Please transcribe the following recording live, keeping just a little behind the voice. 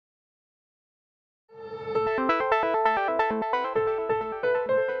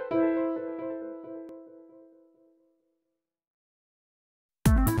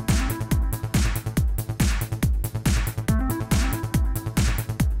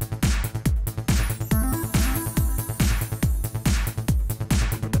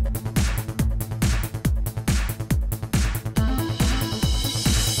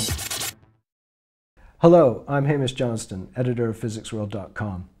Hello, I'm Hamish Johnston, editor of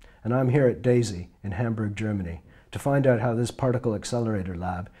physicsworld.com, and I'm here at DESY in Hamburg, Germany, to find out how this particle accelerator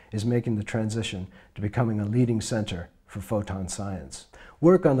lab is making the transition to becoming a leading center for photon science.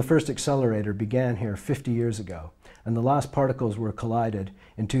 Work on the first accelerator began here 50 years ago, and the last particles were collided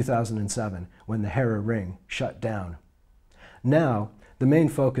in 2007 when the Hera ring shut down. Now, the main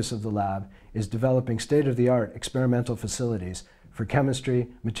focus of the lab is developing state-of-the-art experimental facilities for chemistry,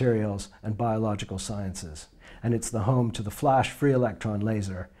 materials, and biological sciences. And it's the home to the flash free electron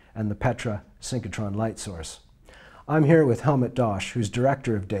laser and the Petra synchrotron light source. I'm here with Helmut Dosch, who's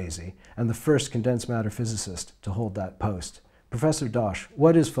director of DESY and the first condensed matter physicist to hold that post. Professor Dosch,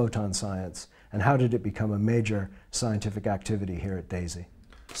 what is photon science and how did it become a major scientific activity here at DESY?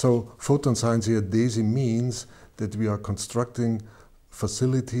 So photon science here at DESY means that we are constructing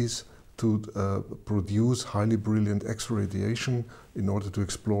facilities to produce highly brilliant X-ray radiation in order to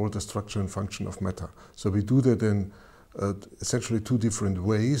explore the structure and function of matter. So we do that in essentially two different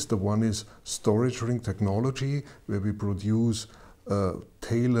ways. The one is storage ring technology, where we produce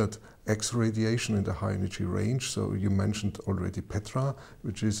tailored X-ray radiation in the high energy range. So you mentioned already Petra,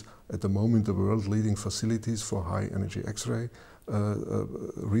 which is at the moment the world leading facilities for high energy X-ray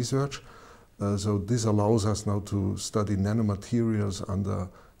research. So this allows us now to study nanomaterials under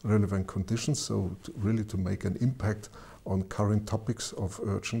relevant conditions, so really to make an impact on current topics of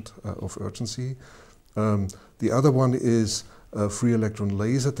urgency. The other one is free electron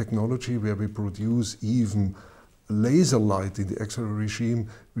laser technology, where we produce even laser light in the X-ray regime,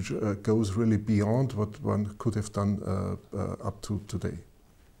 which goes really beyond what one could have done up to today.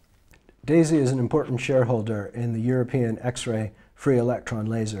 DESY is an important shareholder in the European X-ray free electron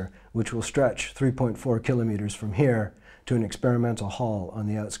laser, which will stretch 3.4 kilometers from here to an experimental hall on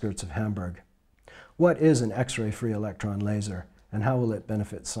the outskirts of Hamburg. What is an X-ray free electron laser and how will it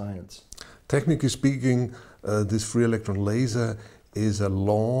benefit science? Technically speaking, this free electron laser is a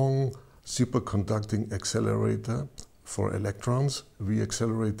long superconducting accelerator for electrons. We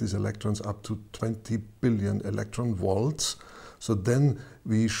accelerate these electrons up to 20 billion electron volts. So then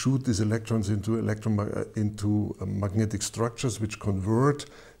we shoot these electrons into magnetic structures which convert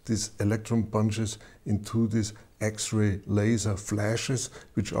these electron bunches into these X-ray laser flashes,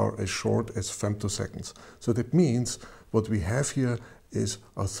 which are as short as femtoseconds. So that means what we have here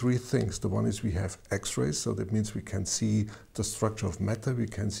are three things. The one is we have X-rays, so that means we can see the structure of matter, we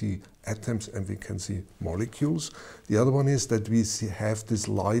can see atoms, and we can see molecules. The other one is that we have this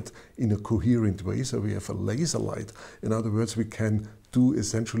light in a coherent way, so we have a laser light. In other words, we can do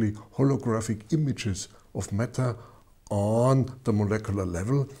essentially holographic images of matter on the molecular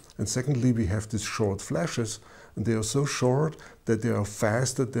level. And secondly, we have these short flashes, and they are so short that they are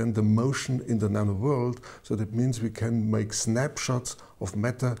faster than the motion in the nano world. So that means we can make snapshots of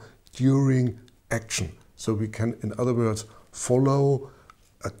matter during action. So we can, in other words, follow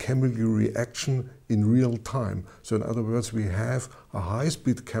a chemical reaction in real time. So in other words, we have a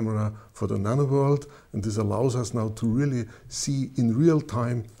high-speed camera for the nano world, and this allows us now to really see in real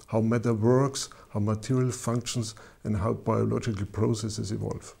time how matter works, how material functions, and how biological processes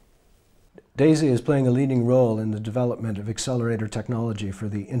evolve. DESY is playing a leading role in the development of accelerator technology for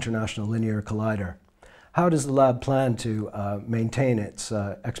the International Linear Collider. How does the lab plan to maintain its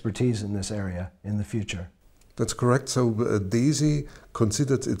expertise in this area in the future? That's correct. So DESY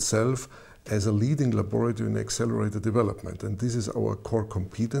considers itself as a leading laboratory in accelerator development, and this is our core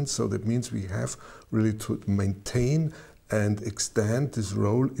competence. So that means we have really to maintain and extend this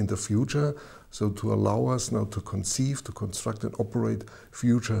role in the future, so to allow us now to conceive, to construct and operate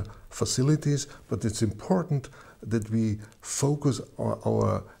future facilities. But it's important that we focus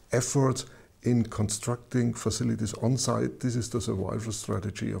our efforts in constructing facilities on site. This is the survival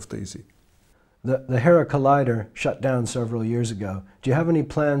strategy of DESY. The Hera Collider shut down several years ago. Do you have any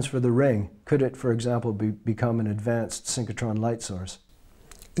plans for the ring? Could it, for example, become an advanced synchrotron light source?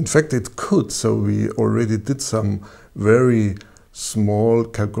 In fact, it could. So we already did some very small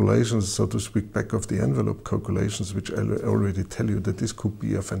calculations, so to speak, back of the envelope calculations, which already tell you that this could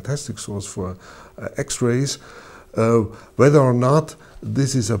be a fantastic source for X-rays. Whether or not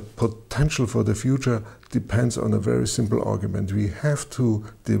this is a potential for the future depends on a very simple argument. We have to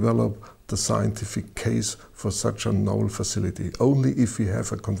develop the scientific case for such a novel facility. Only if we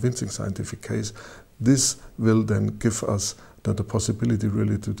have a convincing scientific case, this will then give us the possibility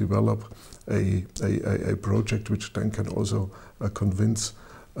really to develop a project which then can also convince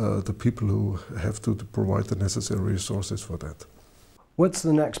the people who have to provide the necessary resources for that. What's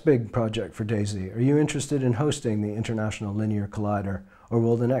the next big project for DESY? Are you interested in hosting the International Linear Collider, or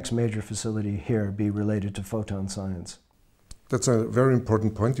will the next major facility here be related to photon science? That's a very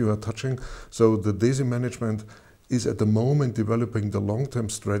important point you are touching. So the DESY management is at the moment developing the long-term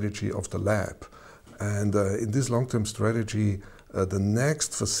strategy of the lab. And in this long-term strategy, the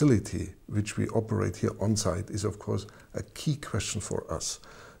next facility which we operate here on site is of course a key question for us.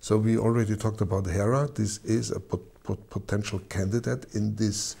 So we already talked about HERA. This is a potential candidate in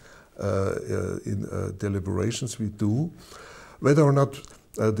this deliberations we do. Whether or not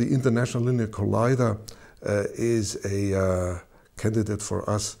the International Linear Collider is a candidate for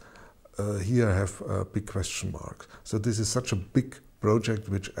us, here I have a big question mark. So this is such a big project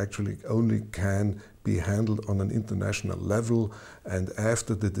which actually only can be handled on an international level, and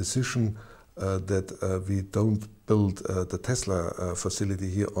after the decision that we don't build the Tesla facility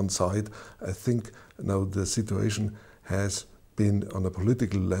here on site, I think now the situation has been on a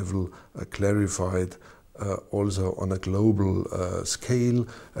political level clarified also on a global scale.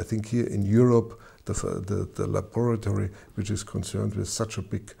 I think here in Europe the laboratory which is concerned with such a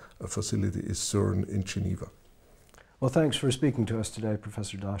big facility is CERN in Geneva. Well, thanks for speaking to us today,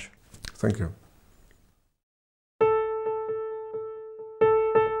 Professor Dosch. Thank you.